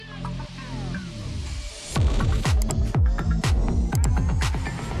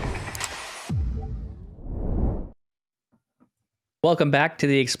Welcome back to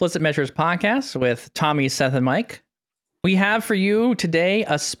the Explicit Measures podcast with Tommy, Seth, and Mike. We have for you today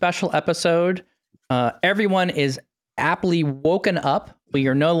a special episode. Everyone is aptly woken up. We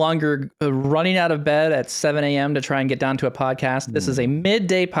are no longer running out of bed at 7 a.m. to try and get down to a podcast. This is a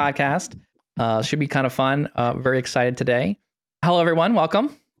midday podcast. Should be kind of fun. Very excited today. Hello, everyone.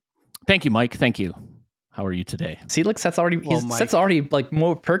 Welcome. Thank you, Mike. Thank you. How are you today? See, look, Seth's already like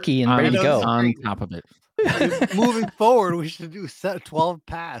more perky and ready to go. On top of it. Moving forward, we should do set 12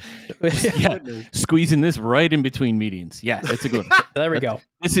 pass. Yeah, squeezing this right in between meetings. Yeah, that's a good one. There we go.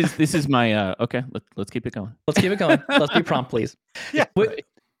 This is my okay. Let's keep it going. Let's keep it going. Let's be prompt, please. Yeah.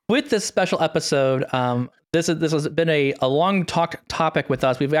 With this special episode, this has been a long topic with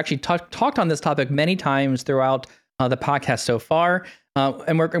us. We've actually talked on this topic many times throughout the podcast so far,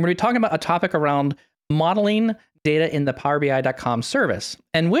 and we're going to be talking about a topic around modeling data in the PowerBI.com service.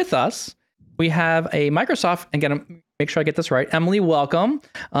 And with us, we have a Microsoft, again, make sure I get this right. Emily, welcome.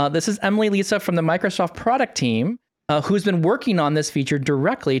 This is Emily Lisa from the Microsoft product team, who's been working on this feature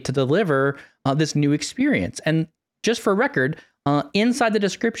directly to deliver this new experience. And just for record, inside the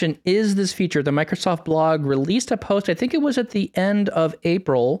description is this feature. The Microsoft blog released a post, I think it was at the end of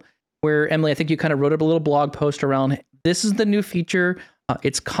April, where Emily, I think you kind of wrote up a little blog post around, this is the new feature.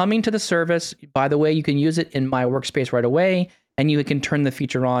 It's coming to the service. By the way, you can use it in My Workspace right away, and you can turn the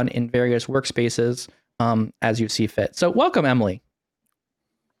feature on in various workspaces as you see fit. So welcome, Emily.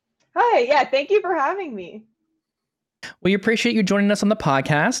 Hi, yeah, thank you for having me. We appreciate you joining us on the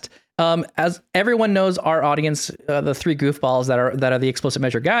podcast. As everyone knows, our audience, the three goofballs that are the Explicit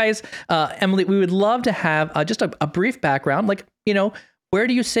Measure guys, Emily, we would love to have just a brief background, like, where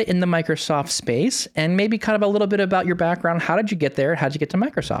do you sit in the Microsoft space, and maybe kind of a little bit about your background. How did you get there? How did you get to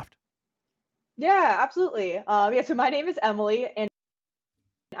Microsoft? Yeah, absolutely. So my name is Emily, and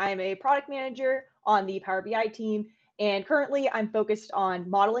I'm a product manager on the Power BI team. And currently, I'm focused on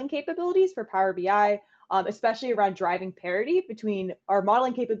modeling capabilities for Power BI, especially around driving parity between our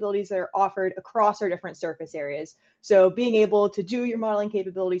modeling capabilities that are offered across our different surface areas. So being able to do your modeling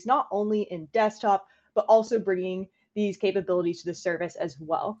capabilities not only in desktop, but also bringing these capabilities to the service as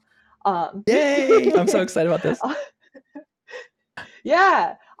well. Yay! I'm so excited about this.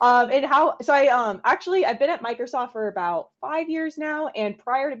 Yeah. I've been at Microsoft for about 5 years now. And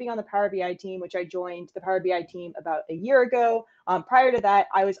prior to being on the Power BI team, which I joined the Power BI team about a year ago, prior to that,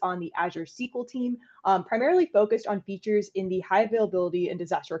 I was on the Azure SQL team, primarily focused on features in the high availability and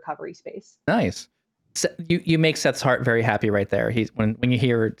disaster recovery space. Nice. So you make Seth's heart very happy right there. When you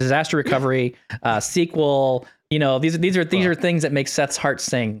hear disaster recovery, SQL, these are things that make Seth's heart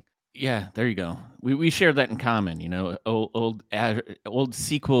sing. Yeah, there you go. We share that in common, old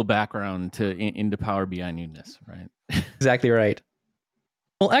SQL background into Power BI newness, right? Exactly right.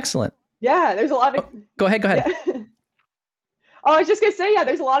 Well, excellent. Yeah, there's a lot of... Go ahead. Yeah. I was just going to say,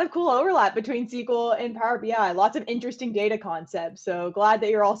 there's a lot of cool overlap between SQL and Power BI. Lots of interesting data concepts. So glad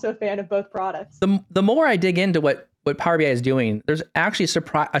that you're also a fan of both products. The more I dig into what Power BI is doing, there's actually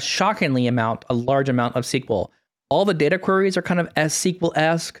a large amount of SQL. All the data queries are kind of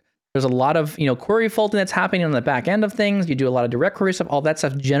SQL-esque. There's a lot of query folding that's happening on the back end of things. You do a lot of direct query stuff, all that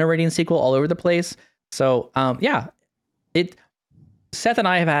stuff generating SQL all over the place. So Seth and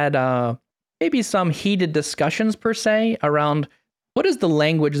I have had maybe some heated discussions per se around what is the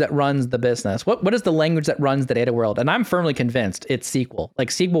language that runs the business? What is the language that runs the data world? And I'm firmly convinced it's SQL. Like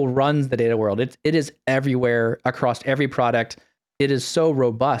SQL runs the data world. It is everywhere across every product. It is so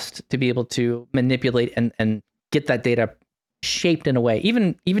robust to be able to manipulate and get that data shaped in a way.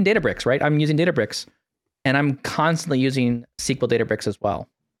 Even Databricks, right? I'm using Databricks, and I'm constantly using SQL Databricks as well.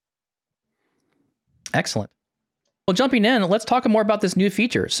 Excellent. Well, jumping in, let's talk more about this new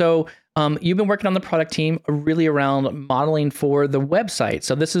feature. So you've been working on the product team really around modeling for the website.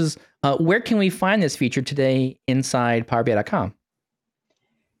 So this is, where can we find this feature today inside PowerBI.com?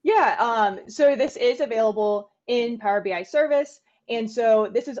 Yeah, so this is available in Power BI service. And so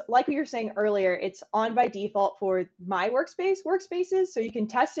this is, like we were saying earlier, it's on by default for My workspaces. So you can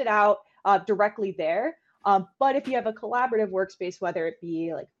test it out directly there. But if you have a collaborative workspace, whether it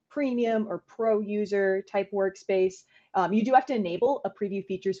be like premium or pro user type workspace, you do have to enable a preview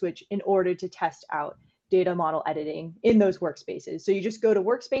feature switch in order to test out data model editing in those workspaces. So you just go to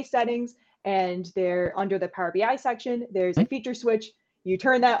workspace settings, and there under the Power BI section, there's a feature switch. You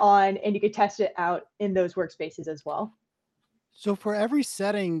turn that on and you can test it out in those workspaces as well. So for every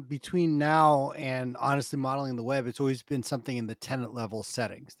setting between now and honestly modeling the web, it's always been something in the tenant level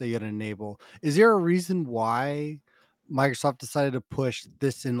settings that you got to enable. Is there a reason why Microsoft decided to push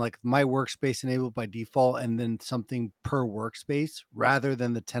this in like My Workspace enabled by default and then something per workspace rather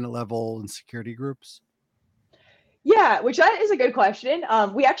than the tenant level and security groups? Yeah, which that is a good question.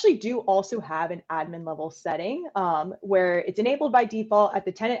 We actually do also have an admin level setting where it's enabled by default at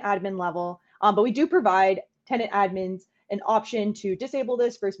the tenant admin level, but we do provide tenant admins an option to disable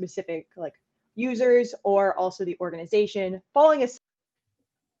this for specific like users or also the organization, following a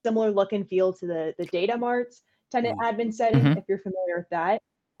similar look and feel to the data marts tenant admin setting, if you're familiar with that.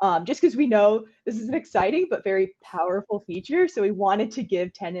 Just because we know this is an exciting but very powerful feature. So we wanted to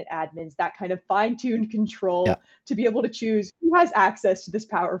give tenant admins that kind of fine-tuned control to be able to choose who has access to this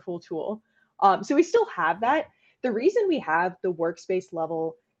powerful tool. So we still have that. The reason we have the workspace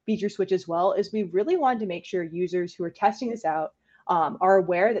level feature switch as well is we really wanted to make sure users who are testing this out are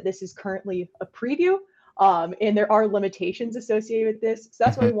aware that this is currently a preview and there are limitations associated with this. So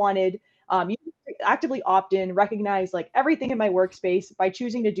that's why we wanted you to actively opt in, recognize like everything in my workspace. By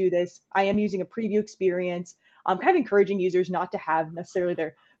choosing to do this, I am using a preview experience. I'm kind of encouraging users not to have necessarily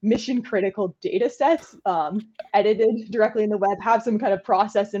their mission critical data sets edited directly in the web, have some kind of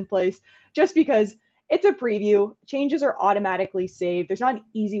process in place just because it's a preview. Changes are automatically saved. There's not an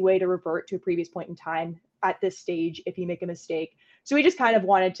easy way to revert to a previous point in time at this stage if you make a mistake. So we just kind of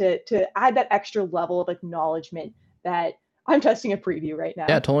wanted to add that extra level of acknowledgement that I'm testing a preview right now.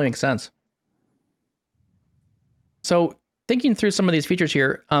 Yeah, totally makes sense. So thinking through some of these features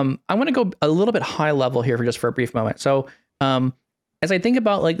here, I want to go a little bit high level here for a brief moment. So as I think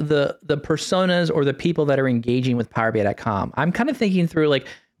about like the personas or the people that are engaging with PowerBI.com, I'm kind of thinking through like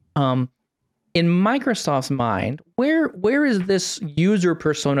in Microsoft's mind, where is this user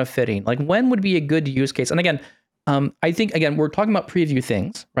persona fitting? Like when would be a good use case? And again, I think again we're talking about preview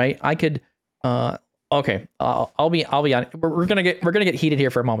things, right? I could okay, I'll be on. We're gonna get heated here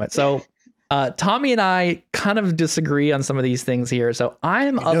for a moment. So Tommy and I kind of disagree on some of these things here. So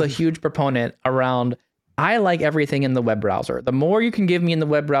I'm a huge proponent around. I like everything in the web browser. The more you can give me in the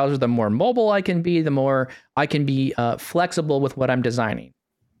web browser, the more mobile I can be, the more I can be flexible with what I'm designing.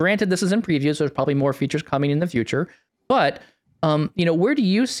 Granted, this is in preview, so there's probably more features coming in the future. But where do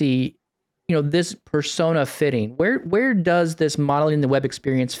you see this persona fitting? Where does this modeling the web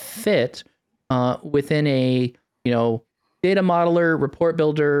experience fit within a data modeler, report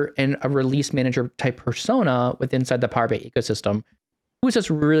builder, and a release manager type persona within inside the Power BI ecosystem? Who is this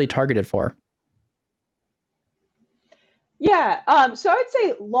really targeted for? Yeah, so I would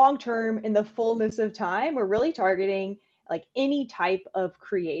say long term, in the fullness of time, we're really targeting like any type of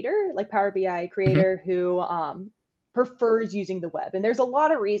creator, like Power BI creator who prefers using the web. And there's a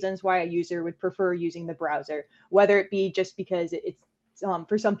lot of reasons why a user would prefer using the browser, whether it be just because it's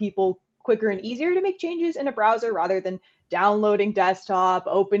for some people quicker and easier to make changes in a browser rather than downloading desktop,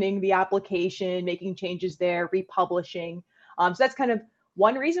 opening the application, making changes there, republishing. So that's kind of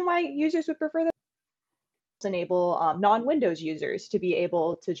one reason why users would prefer that. Enable non-Windows users to be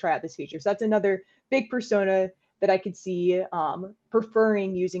able to try out this feature. So that's another big persona that I could see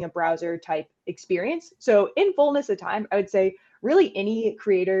preferring using a browser type experience. So in fullness of time, I would say really any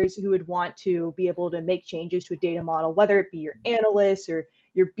creators who would want to be able to make changes to a data model, whether it be your analysts or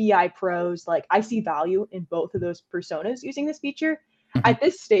your BI pros, like I see value in both of those personas using this feature. At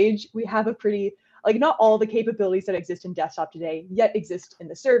this stage, we have a pretty, like not all the capabilities that exist in desktop today yet exist in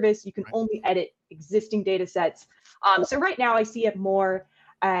the service. You can only edit existing data sets. So right now I see it more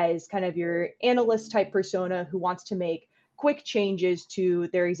as kind of your analyst type persona who wants to make quick changes to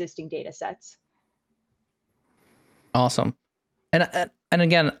their existing data sets. Awesome. And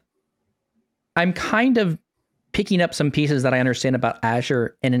again, I'm kind of picking up some pieces that I understand about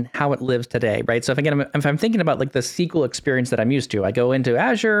Azure and how it lives today, right? So if I'm thinking about like the SQL experience that I'm used to, I go into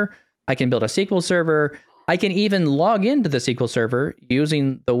Azure, I can build a SQL server, I can even log into the SQL server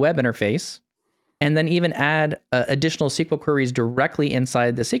using the web interface, and then even add additional SQL queries directly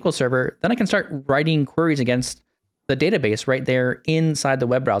inside the SQL server. Then I can start writing queries against the database right there inside the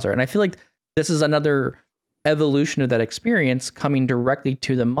web browser. And I feel like this is another evolution of that experience coming directly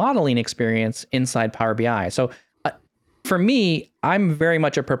to the modeling experience inside Power BI. So for me, I'm very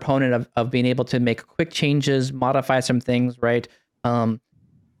much a proponent of being able to make quick changes, modify some things, right?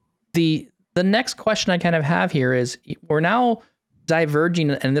 The next question I kind of have here is we're now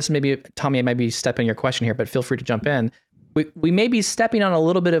diverging, and this maybe, Tommy, I might be stepping your question here, but feel free to jump in. We may be stepping on a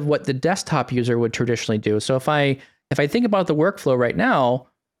little bit of what the desktop user would traditionally do. So if I think about the workflow right now,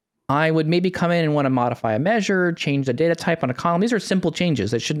 I would maybe come in and want to modify a measure, change the data type on a column. These are simple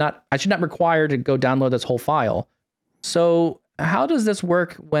changes. I should not require to go download this whole file. So how does this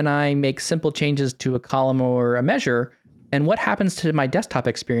work when I make simple changes to a column or a measure? And what happens to my desktop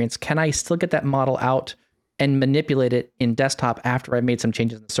experience? Can I still get that model out and manipulate it in desktop after I've made some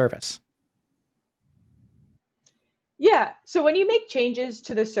changes in the service? Yeah. So when you make changes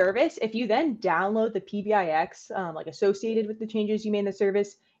to the service, if you then download the PBIX, like associated with the changes you made in the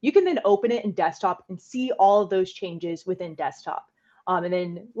service, you can then open it in desktop and see all of those changes within desktop. And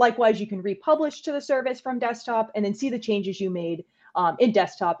then likewise, you can republish to the service from desktop and then see the changes you made in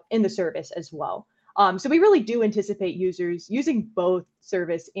desktop in the service as well. So we really do anticipate users using both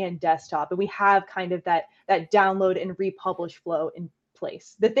service and desktop, and we have kind of that download and republish flow in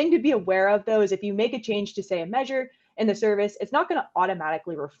place. The thing to be aware of though is if you make a change to say a measure in the service, it's not going to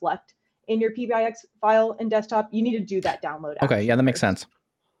automatically reflect in your PBIX file in desktop. You need to do that download. Okay, yeah, that makes first. sense.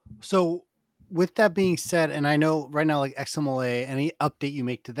 So with that being said, and I know right now, like XMLA, any update you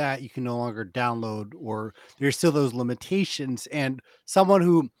make to that, you can no longer download, or there's still those limitations. And someone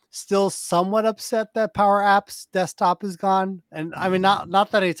who still somewhat upset that Power Apps desktop is gone. And I mean,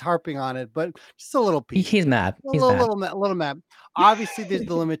 not that it's harping on it, but just a little piece. He's mad. A He's mad. little mad. Obviously, there's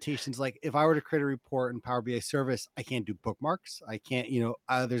the limitations. Like if I were to create a report in Power BI service, I can't do bookmarks. I can't,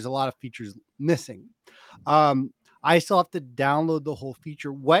 there's a lot of features missing. I still have to download the whole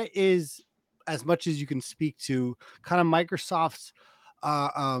feature. What is, as much as you can speak to, kind of Microsoft's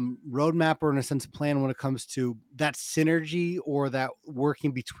roadmap, or in a sense plan, when it comes to that synergy or that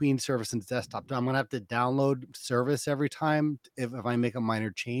working between service and desktop? I'm going to have to download service every time if I make a minor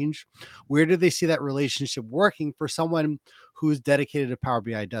change. Where do they see that relationship working for someone who's dedicated to Power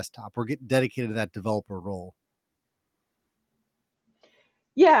BI desktop or get dedicated to that developer role?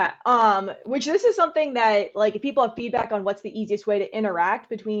 Yeah, which this is something that, like, if people have feedback on what's the easiest way to interact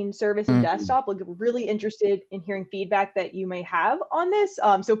between service and desktop, like, we're really interested in hearing feedback that you may have on this.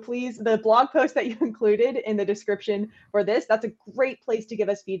 So please, the blog post that you included in the description for this, that's a great place to give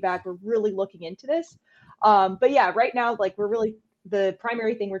us feedback. We're really looking into this. But yeah, right now, like, the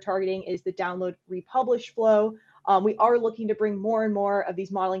primary thing we're targeting is the download republish flow. We are looking to bring more and more of these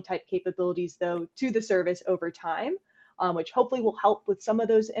modeling type capabilities, though, to the service over time. Which hopefully will help with some of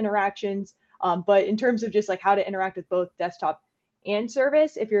those interactions. But in terms of just like how to interact with both desktop and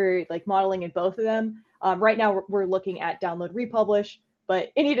service, if you're like modeling in both of them, right now we're looking at download republish.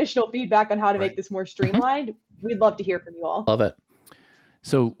 But any additional feedback on how to make this more streamlined, we'd love to hear from you all. Love it.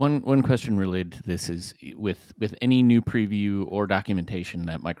 So one question related to this is with any new preview or documentation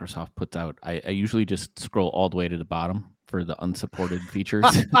that Microsoft puts out, I usually just scroll all the way to the bottom for the unsupported features.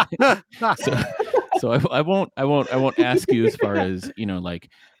 So I won't ask you as far as, like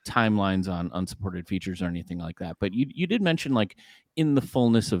timelines on unsupported features or anything like that. But you did mention like in the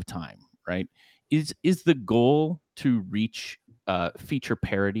fullness of time, right? Is the goal to reach feature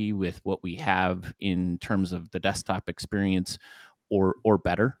parity with what we have in terms of the desktop experience or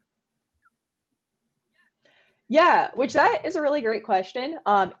better? Yeah, which that is a really great question.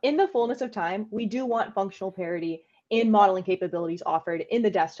 In the fullness of time, we do want functional parity in modeling capabilities offered in the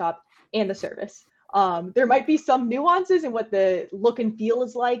desktop and the service. There might be some nuances in what the look and feel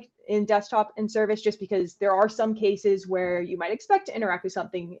is like in desktop and service, just because there are some cases where you might expect to interact with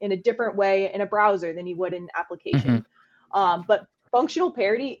something in a different way in a browser than you would in an application. But functional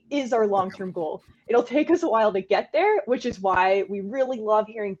parity is our long-term goal. It'll take us a while to get there, which is why we really love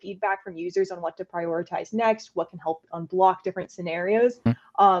hearing feedback from users on what to prioritize next, what can help unblock different scenarios.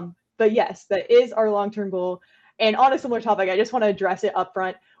 But yes, that is our long-term goal. And on a similar topic, I just want to address it up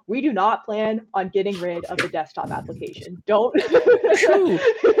front. We do not plan on getting rid of the desktop application. Don't. True.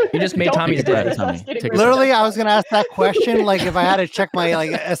 You just made Tommy's day. Literally, I was going to ask that question. Like, if I had to check my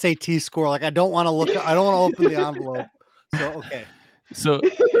like SAT score, like I don't want to open the envelope. So okay.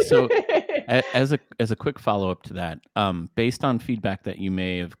 So as a quick follow up to that, based on feedback that you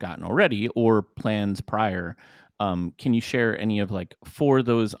may have gotten already or plans prior, can you share any of like for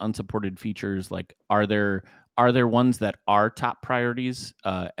those unsupported features? Like, are there ones that are top priorities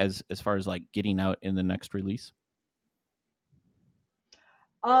as far as like getting out in the next release?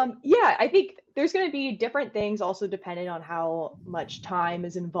 Yeah, I think there's going to be different things also depending on how much time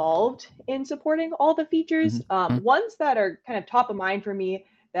is involved in supporting all the features. Ones that are kind of top of mind for me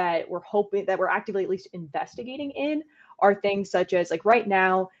that we're actively at least investigating in are things such as, like, right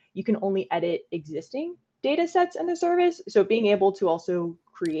now you can only edit existing data sets in the service. So being able to also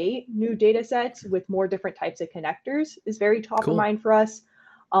create new data sets with more different types of connectors is very top of mind for us.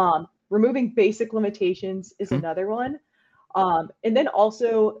 Removing basic limitations is another one. And then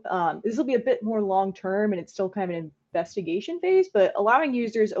also, this will be a bit more long-term and it's still kind of an investigation phase, but allowing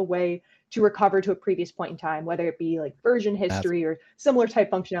users a way to recover to a previous point in time, whether it be like version history or similar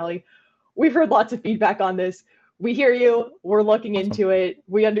type functionality. We've heard lots of feedback on this. We hear you, we're looking into it.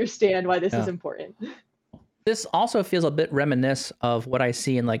 We understand why this is important. This also feels a bit reminiscent of what I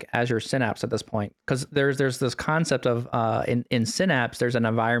see in like Azure Synapse at this point, because there's this concept of in Synapse, there's an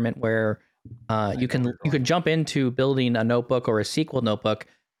environment where you can jump into building a notebook or a SQL notebook.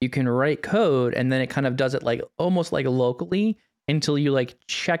 You can write code, and then it kind of does it like almost like locally until you like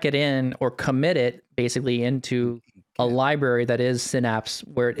check it in or commit it basically into a library that is Synapse,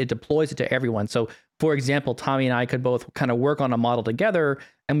 where it deploys it to everyone. So, for example, Tommy and I could both kind of work on a model together,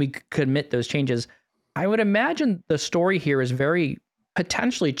 and we could commit those changes. I would imagine the story here is very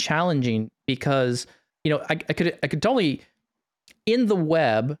potentially challenging because I could totally, in the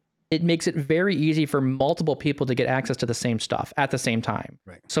web, it makes it very easy for multiple people to get access to the same stuff at the same time.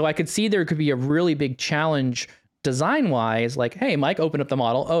 Right. So I could see there could be a really big challenge design wise, like, hey, Mike opened up the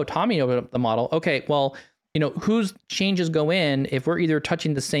model. Oh, Tommy opened up the model. Okay, well, whose changes go in if we're either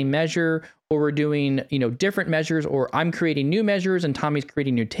touching the same measure or we're doing, different measures, or I'm creating new measures and Tommy's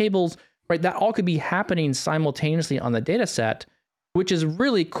creating new tables, right? That all could be happening simultaneously on the data set, which is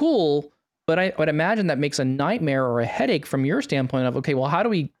really cool. But I would imagine that makes a nightmare or a headache from your standpoint of, okay, well, how do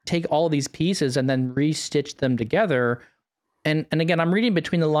we take all of these pieces and then restitch them together? And again, I'm reading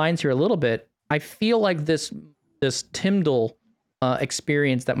between the lines here a little bit. I feel like this Timdal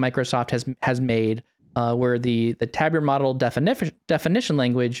experience that Microsoft has made, where the tabular model definition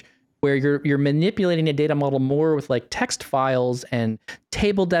language, where you're manipulating a data model more with like text files and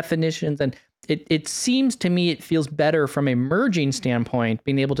table definitions, and it seems to me it feels better from a merging standpoint,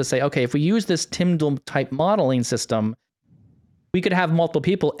 being able to say, okay, if we use this Timdal type modeling system, we could have multiple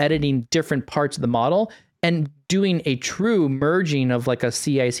people editing different parts of the model and doing a true merging of like a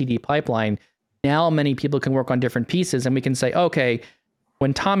CI/CD pipeline. Now many people can work on different pieces, and we can say, okay,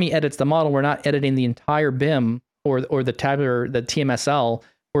 when Tommy edits the model, we're not editing the entire BIM or the tabular, the TMSL.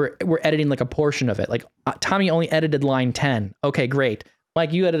 We're editing like a portion of it. Like Tommy only edited line 10. Okay, great.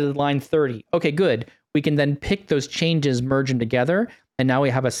 Mike, you edited line 30. Okay, good. We can then pick those changes, merge them together, and now we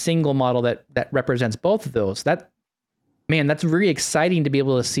have a single model that represents both of those. That's really exciting to be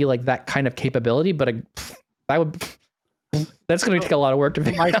able to see like that kind of capability. But that's going to take a lot of work to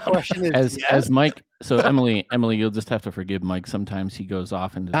figure out. My question is, as Mike. So Emily, you'll just have to forgive Mike. Sometimes he goes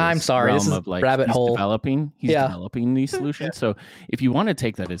off into this realm this is of like rabbit hole. He's developing these solutions. So if you want to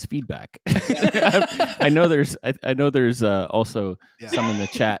take that as feedback, I know there's also some in the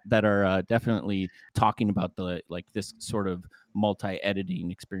chat that are definitely talking about this sort of multi-editing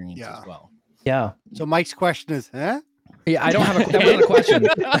experience as well. Yeah. So Mike's question is, huh? Yeah, I don't have that wasn't a question.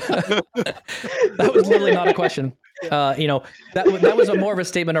 That was literally not a question. That was more of a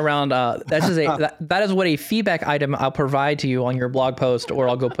statement around that is what a feedback item I'll provide to you on your blog post, or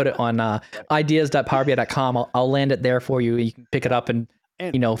I'll go put it on ideas.powerbi.com. I'll land it there for you. You can pick it up and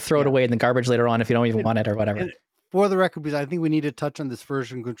throw it away in the garbage later on if you don't even want it or whatever. And for the record, because I think we need to touch on this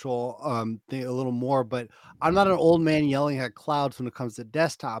version control thing a little more, but I'm not an old man yelling at clouds when it comes to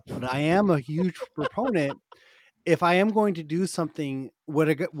desktop, but I am a huge proponent. If I am going to do something,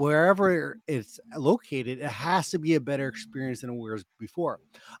 wherever it's located, it has to be a better experience than it was before.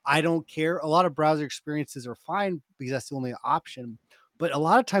 I don't care. A lot of browser experiences are fine because that's the only option. But a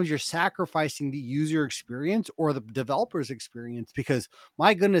lot of times you're sacrificing the user experience or the developer's experience because,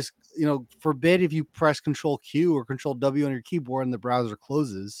 my goodness, forbid if you press Control Q or Control W on your keyboard and the browser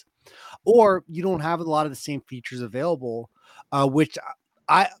closes, or you don't have a lot of the same features available, which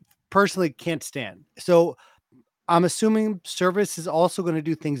I personally can't stand. So I'm assuming Service is also going to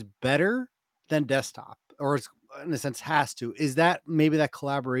do things better than desktop, or in a sense has to. Is that maybe that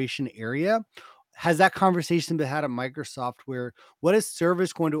collaboration area? Has that conversation been had at Microsoft where what is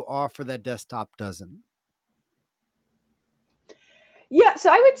Service going to offer that desktop doesn't? Yeah, so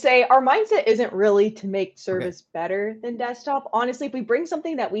I would say our mindset isn't really to make Service better than desktop. Honestly, if we bring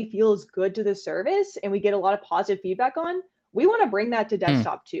something that we feel is good to the service and we get a lot of positive feedback on, we want to bring that to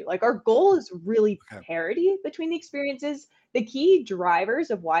desktop too. Like, our goal is really parity between the experiences. The key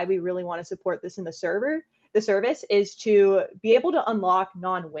drivers of why we really want to support this in the service is to be able to unlock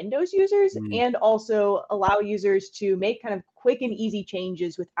non-Windows users and also allow users to make kind of quick and easy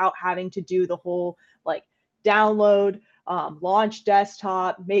changes without having to do the whole like download, launch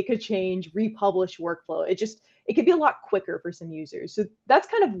desktop, make a change, republish workflow. It could be a lot quicker for some users. So that's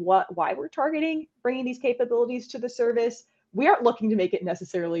kind of why we're targeting bringing these capabilities to the service. We aren't looking to make it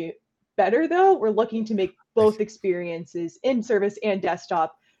necessarily better, though. We're looking to make both experiences in service and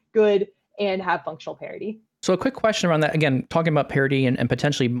desktop good and have functional parity. So a quick question around that, again, talking about parity and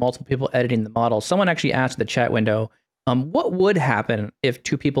potentially multiple people editing the model. Someone actually asked in the chat window, what would happen if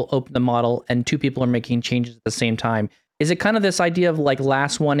two people open the model and two people are making changes at the same time? Is it kind of this idea of like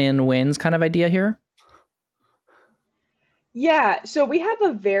last one in wins kind of idea here? Yeah, so we have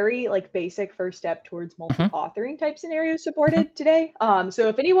a very like basic first step towards Mhm, multi-authoring type scenarios mhm. supported today. So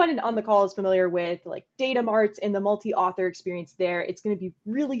if anyone on the call is familiar with like data marts and the multi-author experience there, it's going to be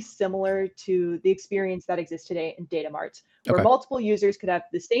really similar to the experience that exists today in data marts, where Okay. multiple users could have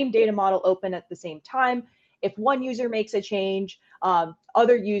the same data model open at the same time. If one user makes a change,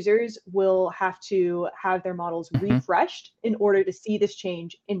 other users will have to have their models Mhm. refreshed in order to see this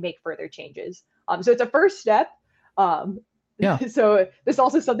change and make further changes. So it's a first step. Um, Yeah. So this is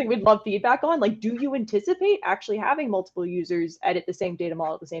also something we'd love feedback on. Like, do you anticipate actually having multiple users edit the same data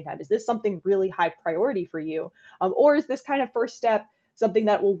model at the same time? Is this something really high priority for you? Or is this kind of first step something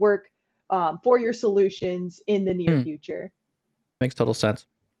that will work for your solutions in the near Mm, future? makes total sense.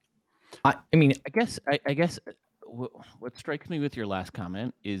 I mean, What strikes me with your last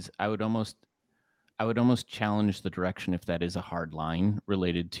comment is I would almost challenge the direction if that is a hard line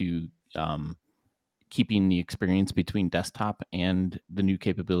related to um, keeping the experience between desktop and the new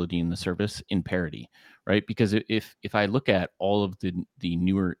capability in the service in parity, right? Because if I look at all of the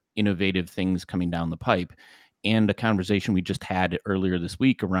newer innovative things coming down the pipe, and a conversation we just had earlier this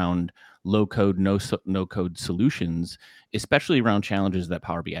week around low code, no code solutions, especially around challenges that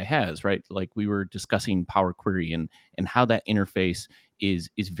Power BI has, right? Like we were discussing Power Query and how that interface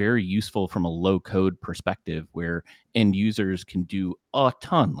is very useful from a low code perspective, where end users can do a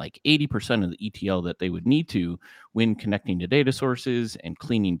ton, like 80% of the ETL that they would need to when connecting to data sources and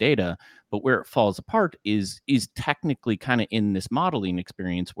cleaning data. But where it falls apart is technically kind of in this modeling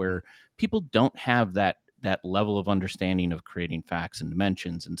experience where people don't have that level of understanding of creating facts and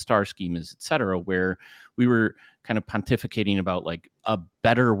dimensions and star schemas, et cetera, where we were kind of pontificating about like a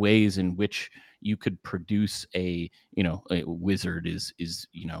better ways in which you could produce a wizard is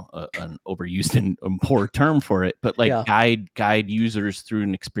an overused and poor term for it, but like yeah. guide users through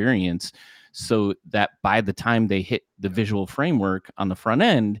an experience so that by the time they hit the visual framework on the front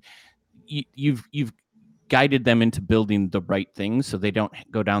end, you've guided them into building the right things so they don't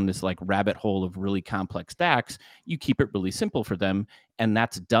go down this like rabbit hole of really complex stacks. You keep it really simple for them, and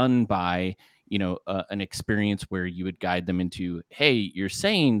that's done by an experience where you would guide them into, hey, you're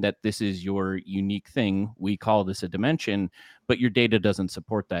saying that this is your unique thing, we call this a dimension, but your data doesn't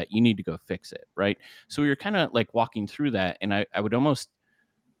support that, you need to go fix it, right? So you're kind of like walking through that, and I would almost,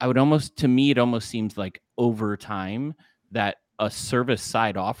 to me, it almost seems like over time that a service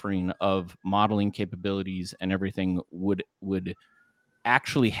side offering of modeling capabilities and everything would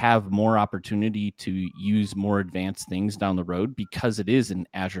actually have more opportunity to use more advanced things down the road because it is an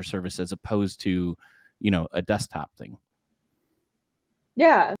Azure service as opposed to, a desktop thing.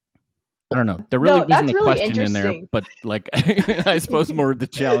 Yeah, I don't know. There really no, wasn't that's a really question in there, interesting. but like I suppose more of the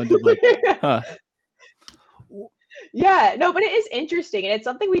challenge of like, huh. Yeah, no, but it is interesting, and it's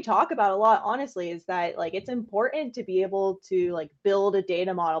something we talk about a lot, honestly, is that like it's important to be able to like build a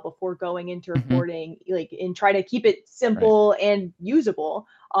data model before going into Mhm. reporting, like and try to keep it Right. simple and usable.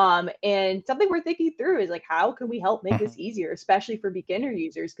 And something we're thinking through is like how can we help make Mhm. this easier, especially for beginner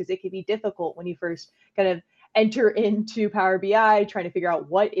users, because it can be difficult when you first kind of enter into Power BI trying to figure out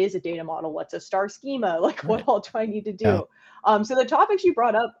what is a data model, what's a star schema, like what Right. all do I need to Yeah. do? So the topics you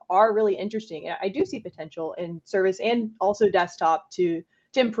brought up are really interesting. And I do see potential in service and also desktop to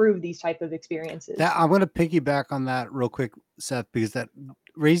improve these type of That experiences. I'm going to piggyback on that real quick, Seth, because that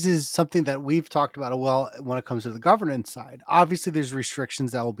raises something that we've talked about well when it comes to the governance side. Obviously, there's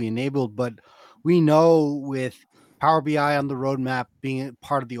restrictions that will be enabled, but we know with Power BI on the roadmap being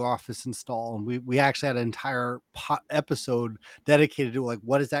part of the Office install, and we actually had an entire episode dedicated to like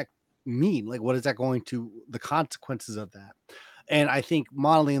what does that mean? Like what is that going to the consequences of that? And I think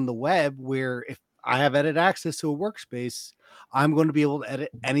modeling in the web, where if I have edit access to a workspace, I'm going to be able to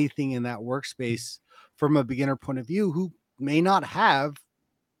edit anything in that workspace from a beginner point of view who may not have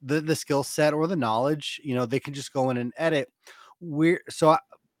the skill set or the knowledge. They can just go in and edit.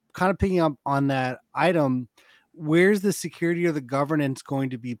 Kind of picking up on that item, where's the security or the governance going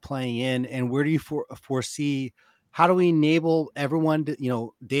to be playing in, and where do you foresee how do we enable everyone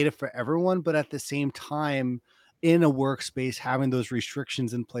to, data for everyone, but at the same time in a workspace having those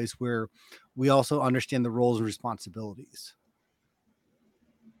restrictions in place where we also understand the roles and responsibilities.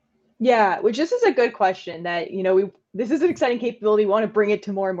 Yeah, which this is a good question that, we this is an exciting capability. We want to bring it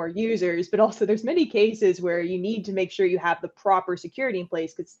to more and more users, but also there's many cases where you need to make sure you have the proper security in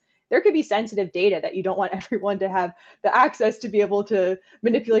place because there could be sensitive data that you don't want everyone to have the access to be able to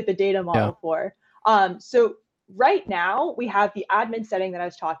manipulate the data Yeah. model for. So right now we have the admin setting that I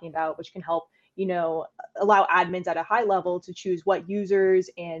was talking about, which can help, allow admins at a high level to choose what users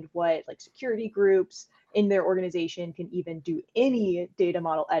and what like security groups in their organization can even do any data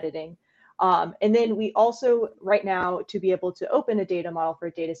model editing. And then we also, right now, to be able to open a data model for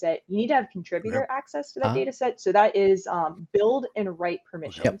a data set, you need to have contributor access to that data set. So that is build and write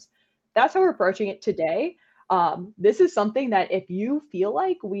permissions. That's how we're approaching it today. This is something that if you feel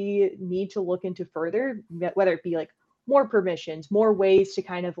like we need to look into further, whether it be like more permissions, more ways to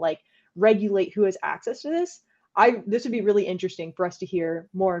kind of like regulate who has access to this, this would be really interesting for us to hear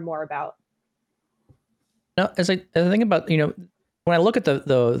more and more about. Now, as I think about, when I look at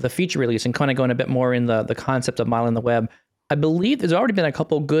the feature release and kind of going a bit more in the concept of modeling the web, I believe there's already been a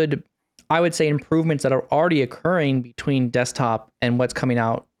couple good, I would say, improvements that are already occurring between desktop and what's coming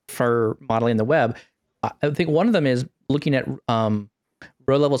out for modeling the web. I think one of them is looking at row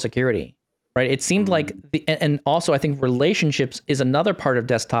level security, right? It seemed like and also I think relationships is another part of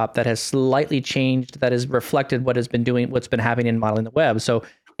desktop that has slightly changed, that has reflected what's been happening in modeling the web. So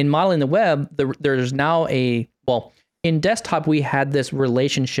in modeling the web, there's now in desktop, we had this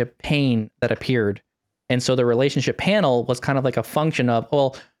relationship pane that appeared. And so the relationship panel was kind of like a function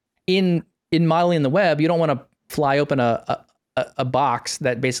of, in modeling the web, you don't want to fly open a box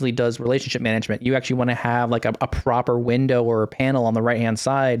that basically does relationship management. You actually want to have like a proper window or a panel on the right-hand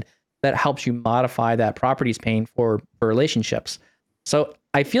side that helps you modify that properties pane for relationships. So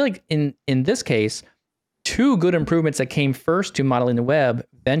I feel like in this case, two good improvements that came first to modeling the web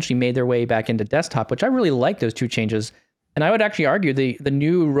eventually made their way back into desktop, which I really like those two changes. And I would actually argue the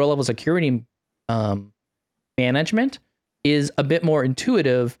new row level security management is a bit more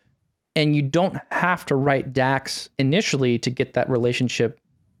intuitive, and you don't have to write DAX initially to get that relationship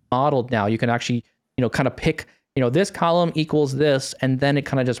modeled now. You can actually, kind of pick, this column equals this, and then it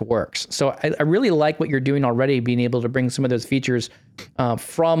kind of just works. So I really like what you're doing already, being able to bring some of those features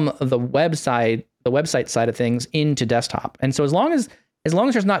from the website side of things into desktop. And so as long as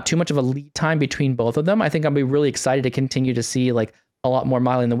there's not too much of a lead time between both of them, I think I'll be really excited to continue to see like a lot more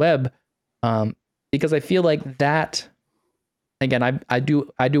modeling the web, because I feel like that, again, I do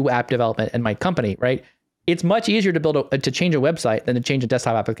app development in my company, right? It's much easier to change a website than to change a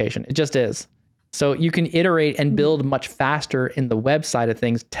desktop application. It just is. So you can iterate and build much faster in the web side of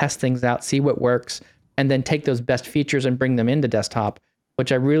things, test things out, see what works, and then take those best features and bring them into desktop,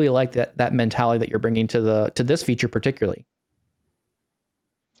 which I really like that mentality that you're bringing to this feature particularly.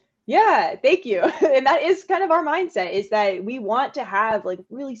 Yeah, thank you. And that is kind of our mindset, is that we want to have like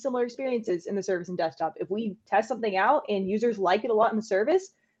really similar experiences in the service and desktop. If we test something out and users like it a lot in the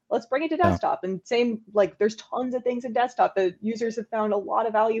service, let's bring it to desktop. And same, like there's tons of things in desktop that users have found a lot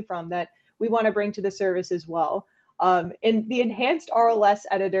of value from that we want to bring to the service as well. And the enhanced RLS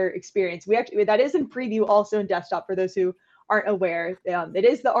editor experience, that is in preview also in desktop for those who aren't aware. It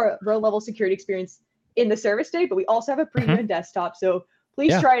is the row level security experience in the service day, but we also have a preview in desktop. So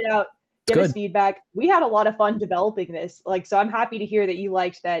please try it out, give us feedback. We had a lot of fun developing this. So I'm happy to hear that you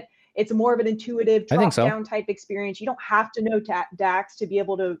liked that. It's more of an intuitive drop-down type experience. You don't have to know DAX to be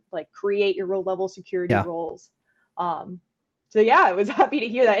able to like create your row-level security roles. So yeah, I was happy to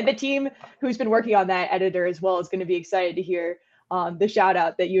hear that. And the team who's been working on that editor as well is going to be excited to hear the shout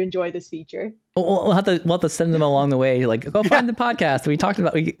out that you enjoy this feature. We'll have to send them along the way. Like, go find the podcast. We talked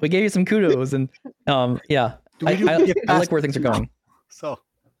about, we gave you some kudos, and I like where things are going. So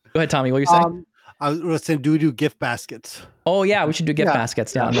go ahead, Tommy. What are you saying? I was saying, do we do gift baskets? Oh yeah, we should do gift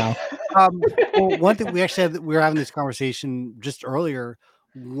baskets now. Well, one thing we were having this conversation just earlier.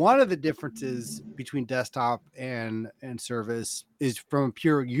 One of the differences between desktop and service is from a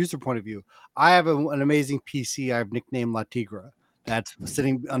pure user point of view. I have an amazing PC I've nicknamed La Tigra that's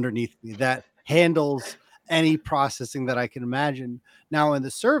sitting underneath me that handles any processing that I can imagine. Now in the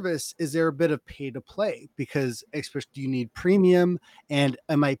service, is there a bit of pay to play? Because especially, do you need premium, and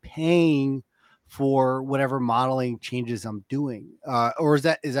am I paying for whatever modeling changes I'm doing? Or is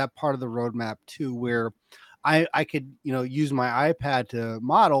that part of the roadmap too, where I could, use my iPad to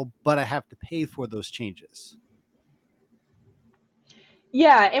model, but I have to pay for those changes?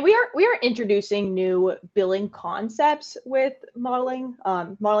 Yeah, and we are introducing new billing concepts with modeling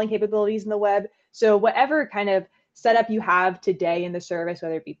capabilities in the web. So whatever kind of setup you have today in the service,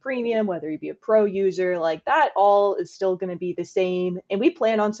 whether it be premium, whether you be a pro user, like that all is still going to be the same. And we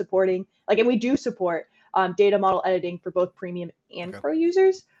plan on supporting, and we do support data model editing for both premium and pro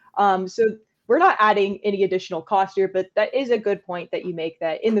users. So we're not adding any additional cost here, but that is a good point that you make,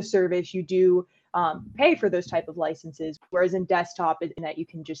 that in the service you do pay for those type of licenses, whereas in desktop in that you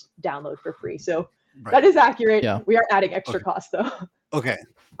can just download for free. So that is accurate. Yeah. We are adding extra costs though. Okay.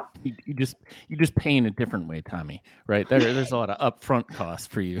 You just pay in a different way, Tommy, right? There's a lot of upfront costs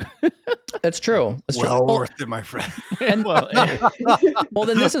for you. That's true. Worth it, my friend. And well,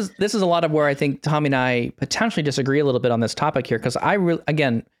 then this is a lot of where I think Tommy and I potentially disagree a little bit on this topic here, because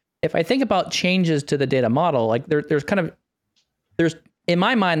if I think about changes to the data model, like there's in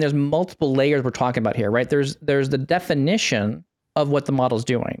my mind, there's multiple layers we're talking about here, right? There's the definition of what the model's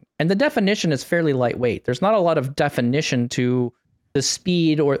doing. And the definition is fairly lightweight. There's not a lot of definition to the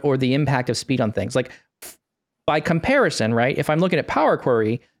speed or the impact of speed on things. Like by comparison, right? If I'm looking at Power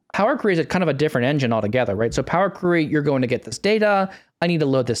Query is a kind of a different engine altogether, right? So Power Query, you're going to get this data. I need to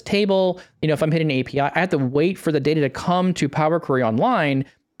load this table. If I'm hitting an API, I have to wait for the data to come to Power Query online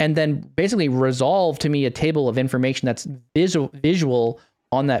and then basically resolve to me a table of information that's visual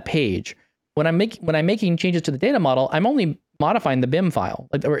on that page. When I'm making changes to the data model, I'm only modifying the BIM file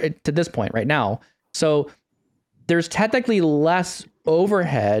to this point right now. So there's technically less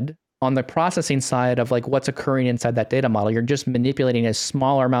overhead on the processing side of like what's occurring inside that data model. You're just manipulating a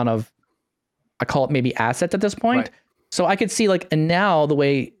smaller amount of, I call it maybe assets at this point. Right. So I could see and now the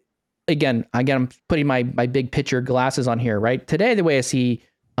way, again, I'm putting my big picture glasses on here, right? Today, the way I see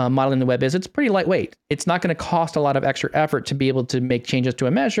modeling the web is it's pretty lightweight. It's not going to cost a lot of extra effort to be able to make changes to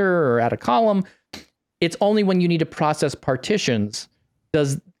a measure or add a column. It's only when you need to process partitions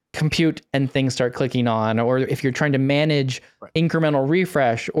does compute and things start clicking on, or if you're trying to manage incremental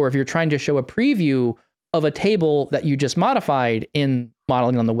refresh, or if you're trying to show a preview of a table that you just modified in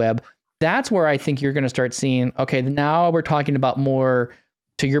modeling on the web, that's where I think you're going to start seeing, okay, now we're talking about more,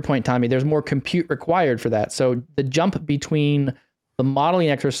 to your point, Tommy, there's more compute required for that. So the jump between the modeling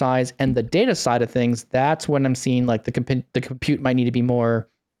exercise and the data side of things, that's when I'm seeing like the compute might need to be more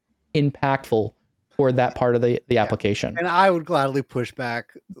impactful for that part of the application. And I would gladly push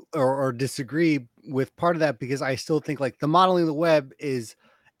back or disagree with part of that, because I still think like the modeling of the web is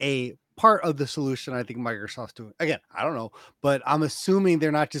a part of the solution. I think Microsoft's doing, again, I don't know, but I'm assuming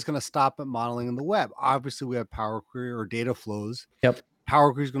they're not just going to stop at modeling in the web. Obviously we have Power Query or data flows. Yep.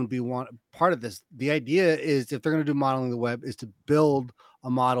 Power Query is going to be one part of this. The idea is, if they're going to do modeling the web, is to build a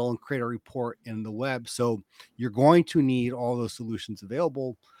model and create a report in the web. So you're going to need all those solutions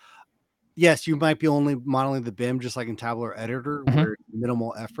available. Yes, you might be only modeling the BIM just like in Tabular Editor, where it's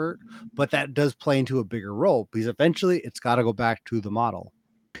minimal effort, but that does play into a bigger role, because eventually it's got to go back to the model.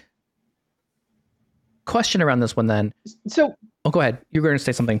 Question around this one then. So, go ahead. You're going to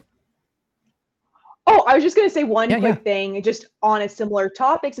say something. Oh, I was just going to say one quick thing, just on a similar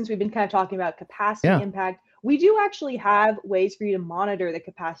topic, since we've been kind of talking about capacity impact. We do actually have ways for you to monitor the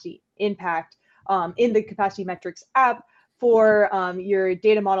capacity impact in the Capacity Metrics app for your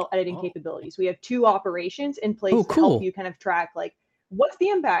data model editing capabilities. We have 2 operations in place to help you kind of track like what's the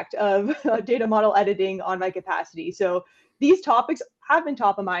impact of data model editing on my capacity. So these topics have been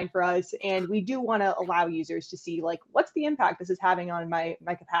top of mind for us, and we do want to allow users to see like what's the impact this is having on my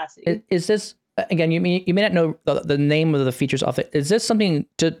capacity. Is this, again, you may not know the name of the features of it. Is this something,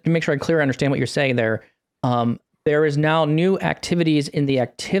 to make sure I clearly understand what you're saying there? There is now new activities in the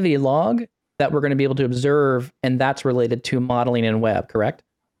activity log that we're going to be able to observe, and that's related to modeling in web, correct?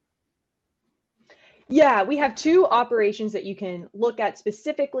 Yeah, we have 2 operations that you can look at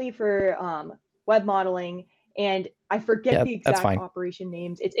specifically for web modeling, and I forget the exact operation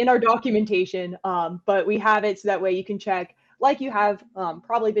names. It's in our documentation, but we have it so that way you can check, like you have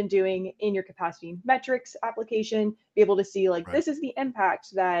probably been doing in your Capacity Metrics application, be able to see like this is the impact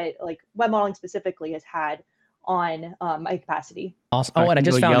that like web modeling specifically has had on my capacity. Awesome. Oh, and I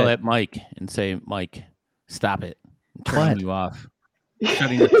just found yell it. At Mike and say, Mike, stop it. I'm turning you off.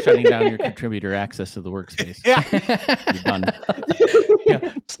 Shutting down your contributor access to the workspace. You're done.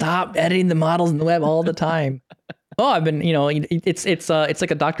 Stop editing the models in the web all the time. Oh, I've been, it's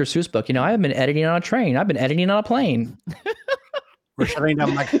like a Dr. Seuss book. I've been editing on a train. I've been editing on a plane. We're shutting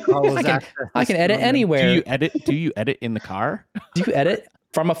down Mike Carlos access. I can edit anywhere. Do you edit in the car? Do you edit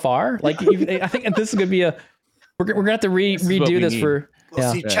from afar? Like, I think this is gonna be we're gonna have to redo this for.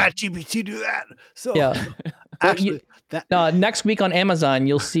 We'll see ChatGPT do that. So actually, next week on Amazon,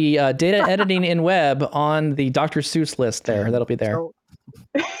 you'll see data editing in web on the Dr. Seuss list there. That'll be there. So,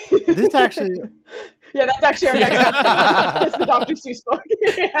 this actually. Yeah, that's actually our next episode. It's the Dr. Seuss book.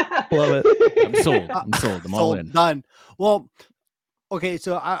 Love it. I'm sold. I'm all in. Done. Well, okay,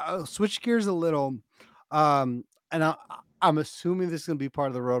 so I'll switch gears a little. And I'm assuming this is going to be part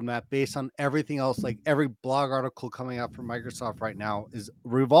of the roadmap based on everything else. Like every blog article coming out from Microsoft right now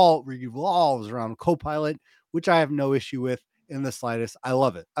revolves around Copilot, which I have no issue with in the slightest. I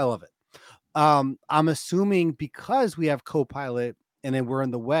love it. I'm assuming because we have Copilot and then we're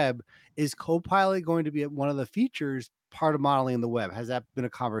in the web, is Copilot going to be one of the features part of modeling in the web? Has that been a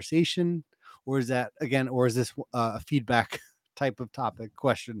conversation, or is this a feedback type of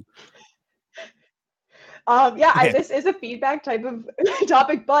question? This is a feedback type of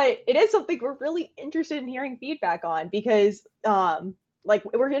topic, but it is something we're really interested in hearing feedback on, because like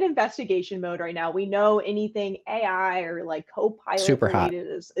we're in investigation mode right now. We know anything AI or like Copilot Super hot.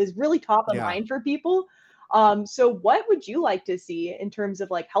 related is really top of mind for people. So what would you like to see in terms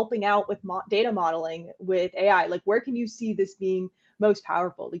of like helping out with data modeling with AI? Like where can you see this being most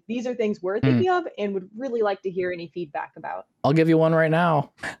powerful? Like these are things we're thinking of and would really like to hear any feedback about. I'll give you one right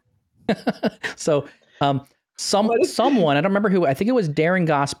now. So someone, I don't remember who, I think it was Darren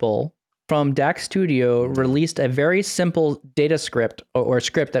Gospel from DAX Studio, released a very simple data script or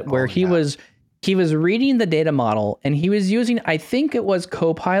script that where he was reading the data model and he was using, I think it was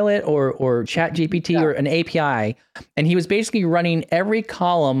Copilot or ChatGPT or an API, and he was basically running every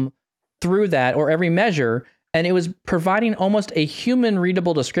column through that or every measure, and it was providing almost a human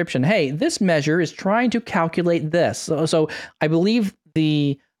readable description. Hey, this measure is trying to calculate this. So I believe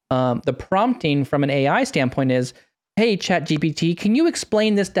the prompting from an AI standpoint is, hey, ChatGPT, can you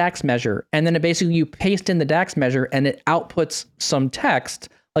explain this DAX measure? And then basically you paste in the DAX measure and it outputs some text,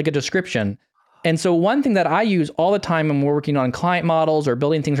 like a description. And so one thing that I use all the time when we're working on client models or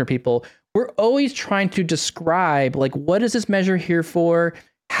building things for people, we're always trying to describe, like, what is this measure here for?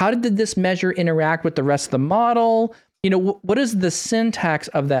 How did this measure interact with the rest of the model? What is the syntax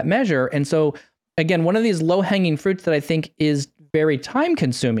of that measure? And so, again, one of these low-hanging fruits that I think is very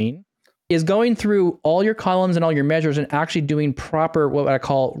time-consuming is going through all your columns and all your measures and actually doing proper, what I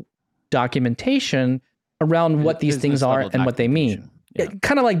call documentation around what these things are and what they mean. Yeah.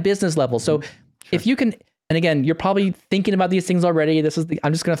 Kind of like business level. So if you can, and again, you're probably thinking about these things already.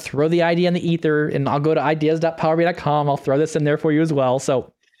 I'm just going to throw the idea in the ether and I'll go to ideas.powerbi.com. I'll throw this in there for you as well.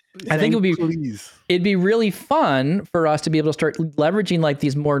 So I think it'd be really fun for us to be able to start leveraging like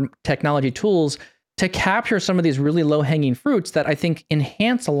these more technology tools to capture some of these really low-hanging fruits that I think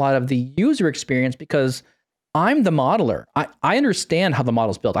enhance a lot of the user experience, because I'm the modeler. I understand how the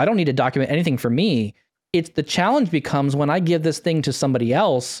model's built. I don't need to document anything for me. It's the challenge becomes when I give this thing to somebody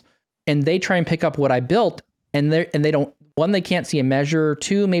else and they try and pick up what I built and they don't, one, they can't see a measure.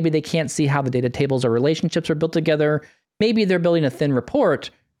 Two, maybe they can't see how the data tables or relationships are built together. Maybe they're building a thin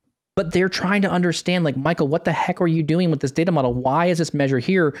report, but they're trying to understand, like, Michael, what the heck are you doing with this data model? Why is this measure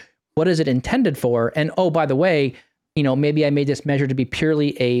here? What is it intended for? And oh, by the way, maybe I made this measure to be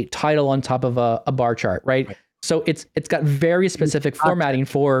purely a title on top of a bar chart, right? So it's got very specific formatting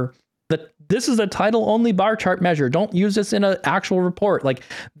for this is a title only bar chart measure. Don't use this in an actual report, like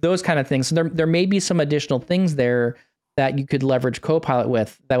those kind of things. So there may be some additional things there that you could leverage Copilot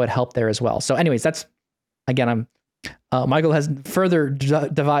with that would help there as well. So anyways, that's, again, Michael has further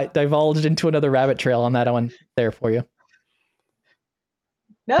divulged into another rabbit trail on that one there for you.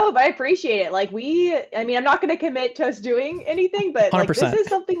 No, but I appreciate it. Like I'm not going to commit to us doing anything, but like 100%. this is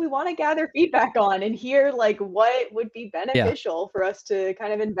something we want to gather feedback on and hear like what would be beneficial for us to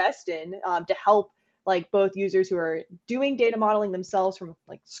kind of invest in to help like both users who are doing data modeling themselves from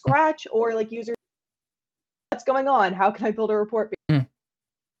like scratch, or like users, what's going on? How can I build a report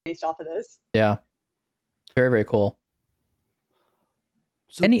based off of this? Yeah. Very, very cool.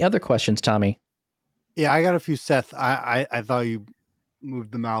 So, any other questions, Tommy? Yeah, I got a few, Seth. I thought you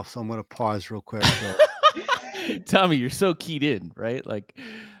moved the mouse, so I'm going to pause real quick. So. Tommy, you're so keyed in, right? Like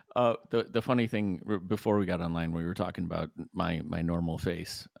the funny thing, before we got online, we were talking about my normal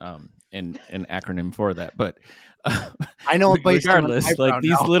face and an acronym for that. But I know, regardless, like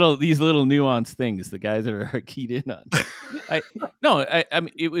these little nuanced things, the guys are keyed in on. I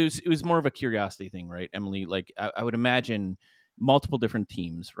mean, it was more of a curiosity thing, right, Emily? Like I would imagine multiple different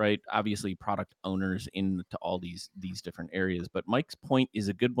teams, right? Obviously product owners into all these different areas, but Mike's point is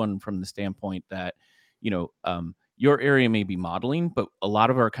a good one from the standpoint that, your area may be modeling, but a lot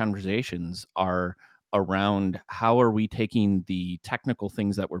of our conversations are around how are we taking the technical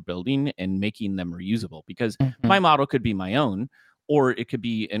things that we're building and making them reusable, because my model could be my own, or it could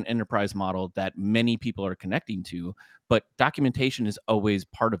be an enterprise model that many people are connecting to, but documentation is always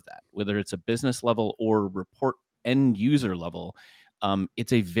part of that, whether it's a business level or report end user level.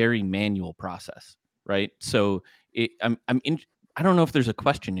 It's a very manual process, right? So I don't know if there's a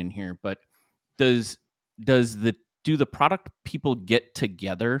question in here, but do the product people get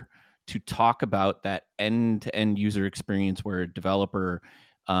together to talk about that end-to-end user experience where a developer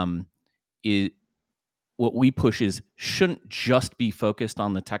is, what we push is shouldn't just be focused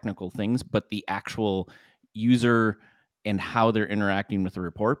on the technical things, but the actual user and how they're interacting with the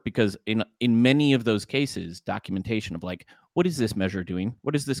report? Because in many of those cases, documentation of like, what is this measure doing?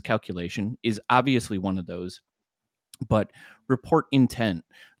 What is this calculation is obviously one of those. But report intent,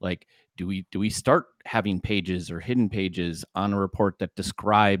 like, do we start having pages or hidden pages on a report that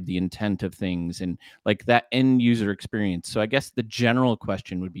describe the intent of things and like that end user experience? So I guess the general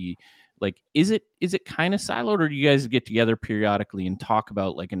question would be, like, is it kind of siloed, or do you guys get together periodically and talk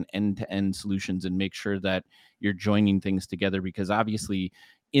about like an end-to-end solutions and make sure that you're joining things together? Because obviously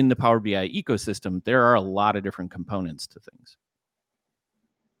in the Power BI ecosystem, there are a lot of different components to things.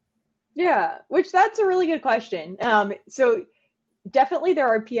 Yeah, which that's a really good question. So definitely there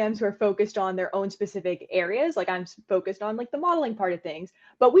are PMs who are focused on their own specific areas. Like I'm focused on like the modeling part of things,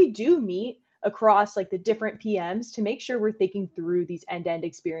 but we do meet across like the different PMs to make sure we're thinking through these end-to-end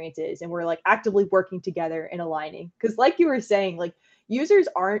experiences and we're like actively working together and aligning. Because like you were saying, like users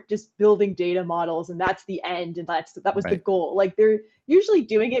aren't just building data models and that's the end and that was the Right. goal. Like they're usually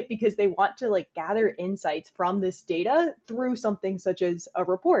doing it because they want to like gather insights from this data through something such as a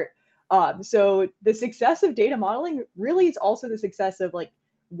report. So the success of data modeling really is also the success of like,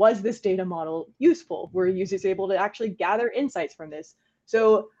 was this data model useful? Were users able to actually gather insights from this?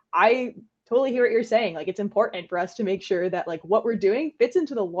 So I totally hear what you're saying. Like it's important for us to make sure that like what we're doing fits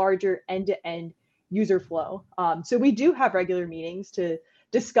into the larger end-to-end user flow. So we do have regular meetings to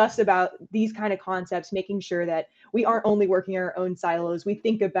discuss about these kind of concepts, making sure that we aren't only working in our own silos. We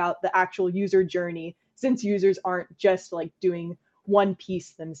think about the actual user journey since users aren't just like doing one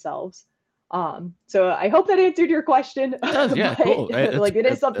piece themselves. So I hope that answered your question. It does, yeah, but, cool. like it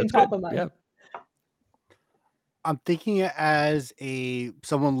is something That's top good. of mind. Yeah. I'm thinking as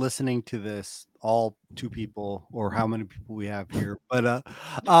someone listening to this, all two people or how many people we have here, but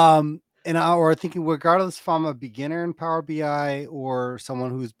or thinking regardless if I'm a beginner in Power BI or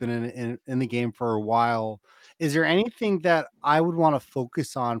someone who's been in the game for a while, is there anything that I would want to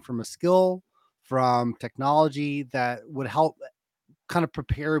focus on from a skill, from technology that would help kind of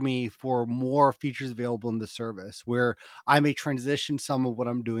prepare me for more features available in the service where I may transition some of what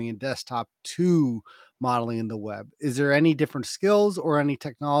I'm doing in desktop to modeling in the web? Is there any different skills or any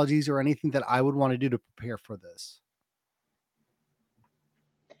technologies or anything that I would want to do to prepare for this?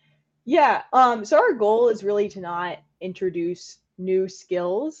 Yeah. So our goal is really to not introduce new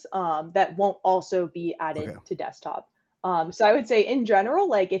skills that won't also be Okay. added to desktop. So I would say in general,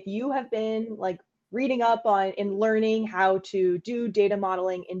 like if you have been like reading up on and learning how to do data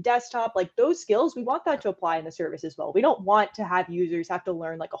modeling in desktop, like those skills, we want that to apply in the service as well. We don't want to have users have to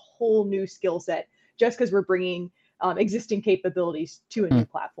learn like a whole new skill set just because we're bringing existing capabilities to a new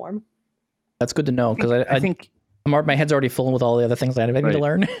platform. That's good to know because I think my head's already full with all the other things I need to Right.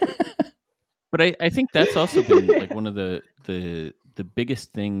 learn. But I think that's also been like one of the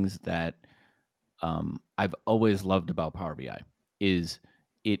biggest things that I've always loved about Power BI is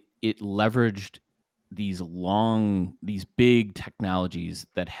it leveraged these big technologies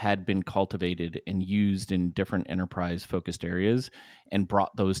that had been cultivated and used in different enterprise focused areas and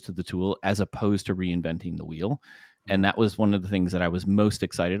brought those to the tool as opposed to reinventing the wheel. And that was one of the things that I was most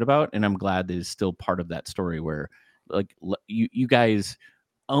excited about. And I'm glad that is still part of that story where like you guys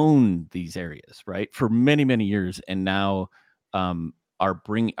own these areas, right? For many, many years. And now we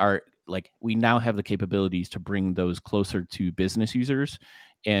now have the capabilities to bring those closer to business users.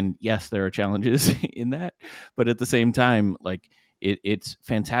 And yes, there are challenges in that, but at the same time, like it's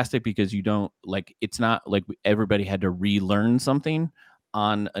fantastic because you don't like, it's not like everybody had to relearn something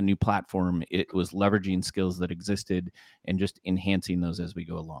on a new platform. It was leveraging skills that existed and just enhancing those as we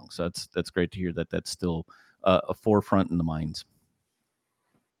go along. So that's great to hear that that's still a forefront in the minds.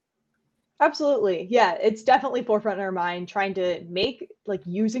 Absolutely. Yeah, it's definitely forefront in our mind trying to make like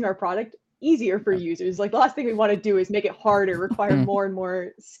using our product easier for users. Like the last thing we want to do is make it harder, require more and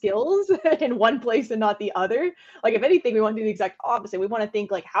more skills in one place and not the other. Like if anything, we want to do the exact opposite. We want to think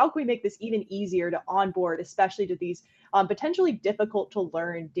like, how can we make this even easier to onboard, especially to these potentially difficult to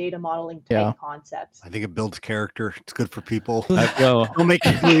learn data modeling type concepts. I think it builds character. It's good for people. Well, It'll make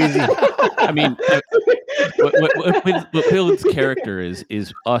it too easy. I mean, what builds character is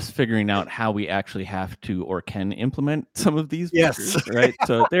us figuring out how we actually have to or can implement some of these features, right?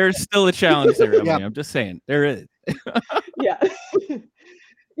 So there's still a challenge there. I mean, I'm just saying there is. Yeah.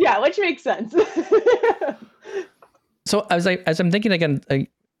 Yeah, which makes sense. So as I'm thinking again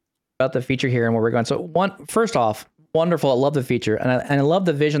about the feature here and where we're going. So first off, wonderful. I love the feature, and I love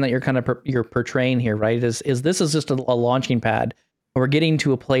the vision that you're kind of you're portraying here. Right? Is this is just a launching pad. We're getting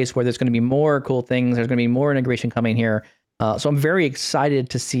to a place where there's going to be more cool things. There's going to be more integration coming here. So I'm very excited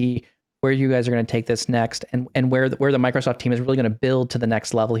to see where you guys are going to take this next, and where the Microsoft team is really going to build to the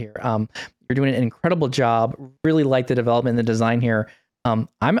next level here. You're doing an incredible job. Really like the development and the design here.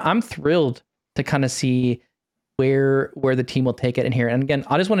 I'm thrilled to kind of see where the team will take it in here. And again,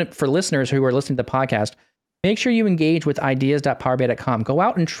 I just want to, for listeners who are listening to the podcast, make sure you engage with ideas.powerbi.com. Go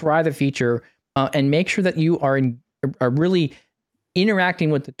out and try the feature and make sure that you are really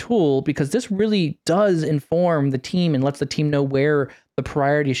interacting with the tool, because this really does inform the team and lets the team know where the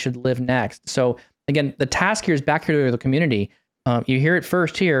priority should live next. So again, the task here is back here to the community. You hear it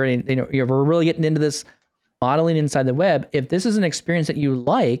first here, and we're really getting into this modeling inside the web. If this is an experience that you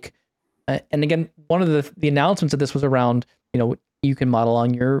like, and again, one of the announcements of this was around, you can model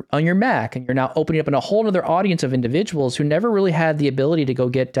on your Mac, and you're now opening up in a whole other audience of individuals who never really had the ability to go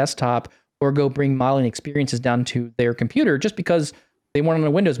get desktop or go bring modeling experiences down to their computer just because they weren't on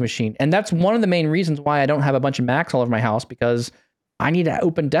a Windows machine. And that's one of the main reasons why I don't have a bunch of Macs all over my house, because I need to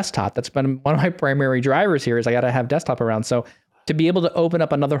open desktop. That's been one of my primary drivers here, is I got to have desktop around. So to be able to open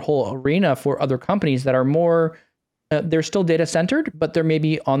up another whole arena for other companies that are more, they're still data centered, but they're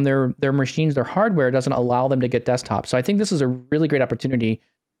maybe on their machines, their hardware doesn't allow them to get desktop. So I think this is a really great opportunity.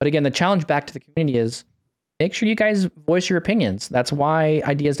 But again, the challenge back to the community is make sure you guys voice your opinions. That's why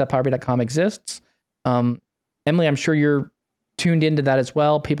ideas.powerbi.com exists. Emily, I'm sure you're tuned into that as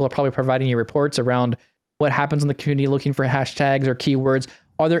well. People are probably providing you reports around what happens in the community, looking for hashtags or keywords.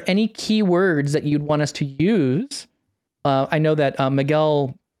 Are there any keywords that you'd want us to use? I know that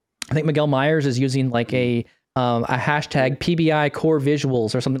Miguel Myers is using like a hashtag PBI core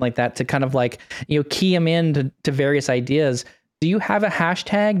visuals or something like that to kind of like, key them in to various ideas. Do you have a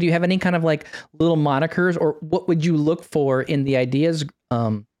hashtag? Do you have any kind of like little monikers, or what would you look for in the ideas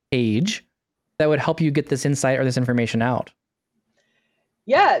page that would help you get this insight or this information out?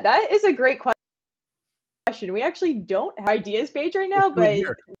 Yeah, that is a great question. We actually don't have ideas page right now, but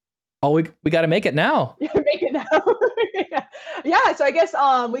we got to make it now. Yeah, make it now. Yeah, so I guess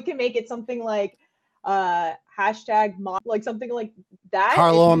we can make it something like hashtag like something like that.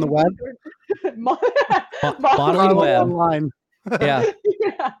 Carlo on the web. Modeling web online. Yeah.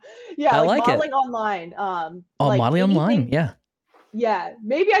 Yeah. I like modeling it. Online. Modeling online. Yeah. Yeah,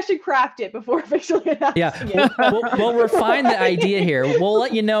 maybe I should craft it before officially announcing it. We'll refine the idea here. We'll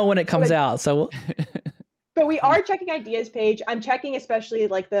let you know when it comes out. So, but we are checking ideas page. I'm checking especially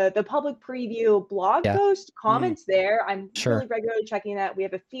like the public preview blog post comments there. I'm really regularly checking that. We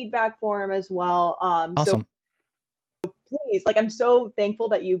have a feedback forum as well. Awesome. So please, I'm so thankful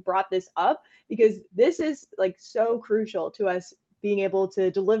that you brought this up, because this is so crucial to us being able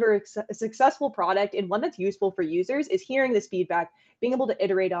to deliver a successful product and one that's useful for users, is hearing this feedback, being able to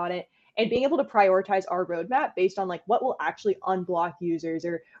iterate on it, and being able to prioritize our roadmap based on what will actually unblock users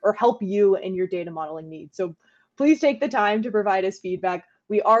or help you in your data modeling needs. So please take the time to provide us feedback.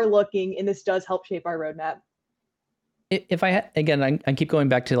 We are looking, and this does help shape our roadmap. If I keep going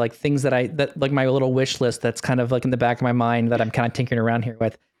back to things that my little wish list that's kind of in the back of my mind that I'm kind of tinkering around here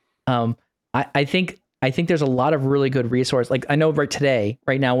with. I think there's a lot of really good resource. I know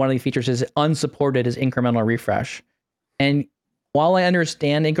right now, one of the features is unsupported is incremental refresh. And while I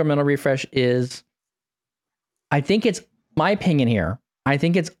understand incremental refresh I think it's my opinion here. I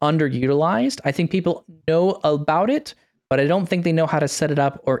think it's underutilized. I think people know about it, but I don't think they know how to set it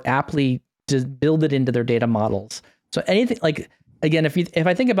up or aptly to build it into their data models. So anything again, if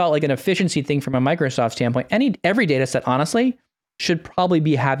I think about an efficiency thing from a Microsoft standpoint, every data set, honestly, should probably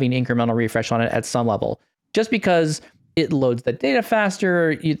be having incremental refresh on it at some level, just because it loads the data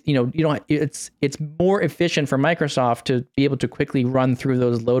faster. It's more efficient for Microsoft to be able to quickly run through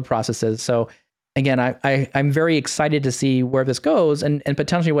those load processes. So again, I'm very excited to see where this goes and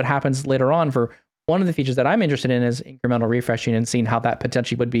potentially what happens later on. For one of the features that I'm interested in is incremental refreshing, and seeing how that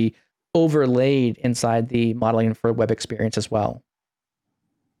potentially would be overlaid inside the modeling for web experience as well.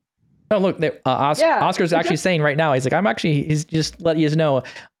 Oh, look, Oscar's actually saying right now, he's just letting you know,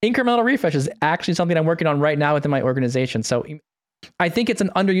 incremental refresh is actually something I'm working on right now within my organization. So I think it's an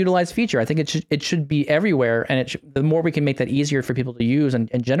underutilized feature. I think it should be everywhere. And the more we can make that easier for people to use and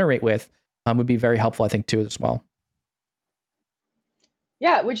generate with would be very helpful, I think, too, as well.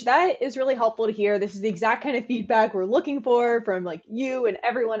 Yeah, which that is really helpful to hear. This is the exact kind of feedback we're looking for from you and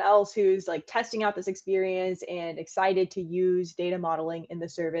everyone else who's testing out this experience and excited to use data modeling in the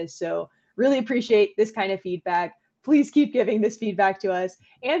service. So really appreciate this kind of feedback. Please keep giving this feedback to us,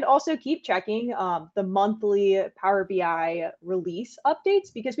 and also keep checking the monthly Power BI release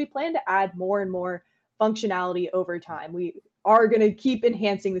updates, because we plan to add more and more functionality over time. We are going to keep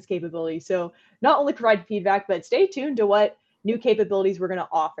enhancing this capability. So not only provide feedback, but stay tuned to what new capabilities we're going to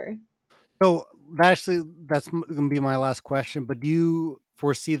offer. So that's going to be my last question, but do you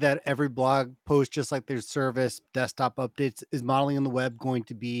foresee that every blog post, just like there's service desktop updates, is modeling on the web going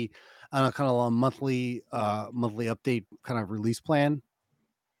to be kind of a monthly update kind of release plan?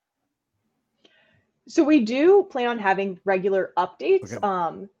 So we do plan on having regular updates.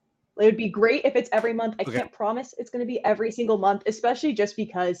 Okay. It would be great if it's every month. I can't promise it's going to be every single month, especially just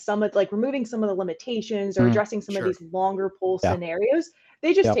because some of removing some of the limitations or addressing some of these longer poll scenarios,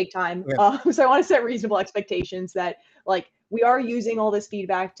 they just take time. So I want to set reasonable expectations that we are using all this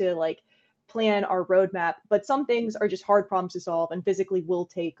feedback to like plan our roadmap, but some things are just hard problems to solve and physically will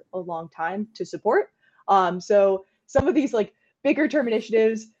take a long time to support. So some of these like bigger term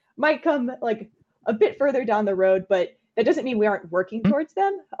initiatives might come like a bit further down the road, but that doesn't mean we aren't working towards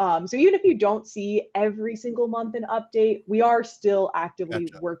them. So even if you don't see every single month an update, we are still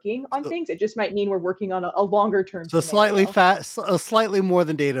actively working on things. It just might mean we're working on a longer term. So slightly fast, slightly more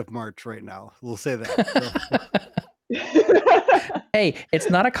than Date of March right now. We'll say that. Hey, it's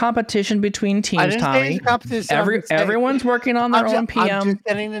not a competition between teams, Tommy. Everyone's working on their own PM. I'm just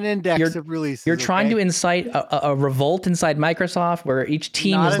getting an index of releases. You're trying to incite a revolt inside Microsoft where each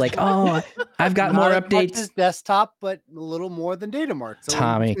team is like, oh, I've got more updates. As desktop, but a little more than Data Mart. So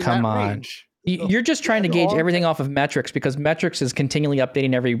Tommy, come on. You're just trying to gauge everything off of metrics because metrics is continually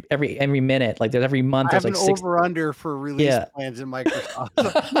updating every minute. Like there's every month. There's like over under for release plans in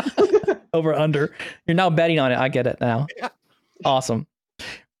Microsoft. Over under. You're now betting on it. I get it now. Yeah. Awesome.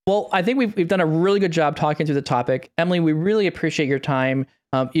 Well, I think we've done a really good job talking through the topic. Emily, we really appreciate your time.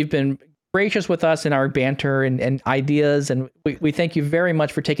 You've been gracious with us in our banter and ideas, and we thank you very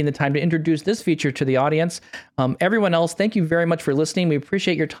much for taking the time to introduce this feature to the audience. Everyone else, thank you very much for listening. We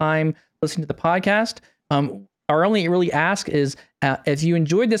appreciate your time listening to the podcast. Our only really ask is if you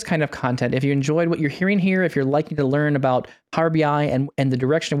enjoyed this kind of content, if you enjoyed what you're hearing here, if you're liking to learn about Power BI and the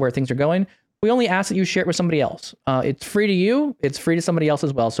direction of where things are going, we only ask that you share it with somebody else. It's free to you. It's free to somebody else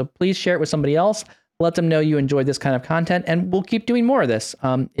as well. So please share it with somebody else. Let them know you enjoyed this kind of content, and we'll keep doing more of this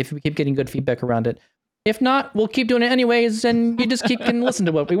if we keep getting good feedback around it. If not, we'll keep doing it anyways, and you just can listen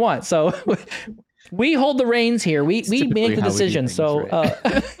to what we want. So we hold the reins here. We make the decision. So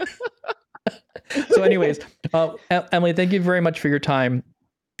right. So anyways, Emily, thank you very much for your time.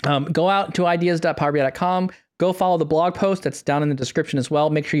 Go out to ideas.powerbi.com. Go follow the blog post that's down in the description as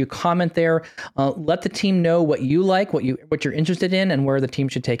well. Make sure you comment there. Let the team know what you like, what you're interested in, and where the team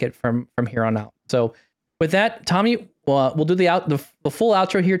should take it from here on out. So with that, Tommy, we'll do the full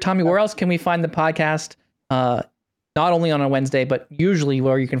outro here. Tommy, where else can we find the podcast? Not only on a Wednesday, but usually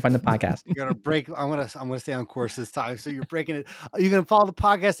where you can find the podcast. You're gonna break. I'm gonna stay on course this time. So you're breaking it. You can follow the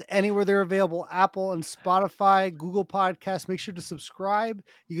podcast anywhere they're available: Apple and Spotify, Google Podcasts. Make sure to subscribe.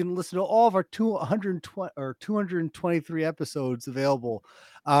 You can listen to all of our 223 episodes available.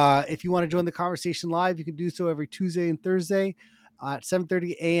 If you want to join the conversation live, you can do so every Tuesday and Thursday at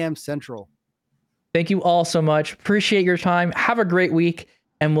 7:30 a.m. Central. Thank you all so much. Appreciate your time. Have a great week,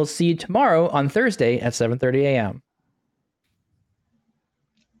 and we'll see you tomorrow on Thursday at 7:30 a.m.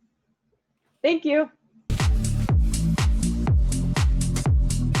 Thank you.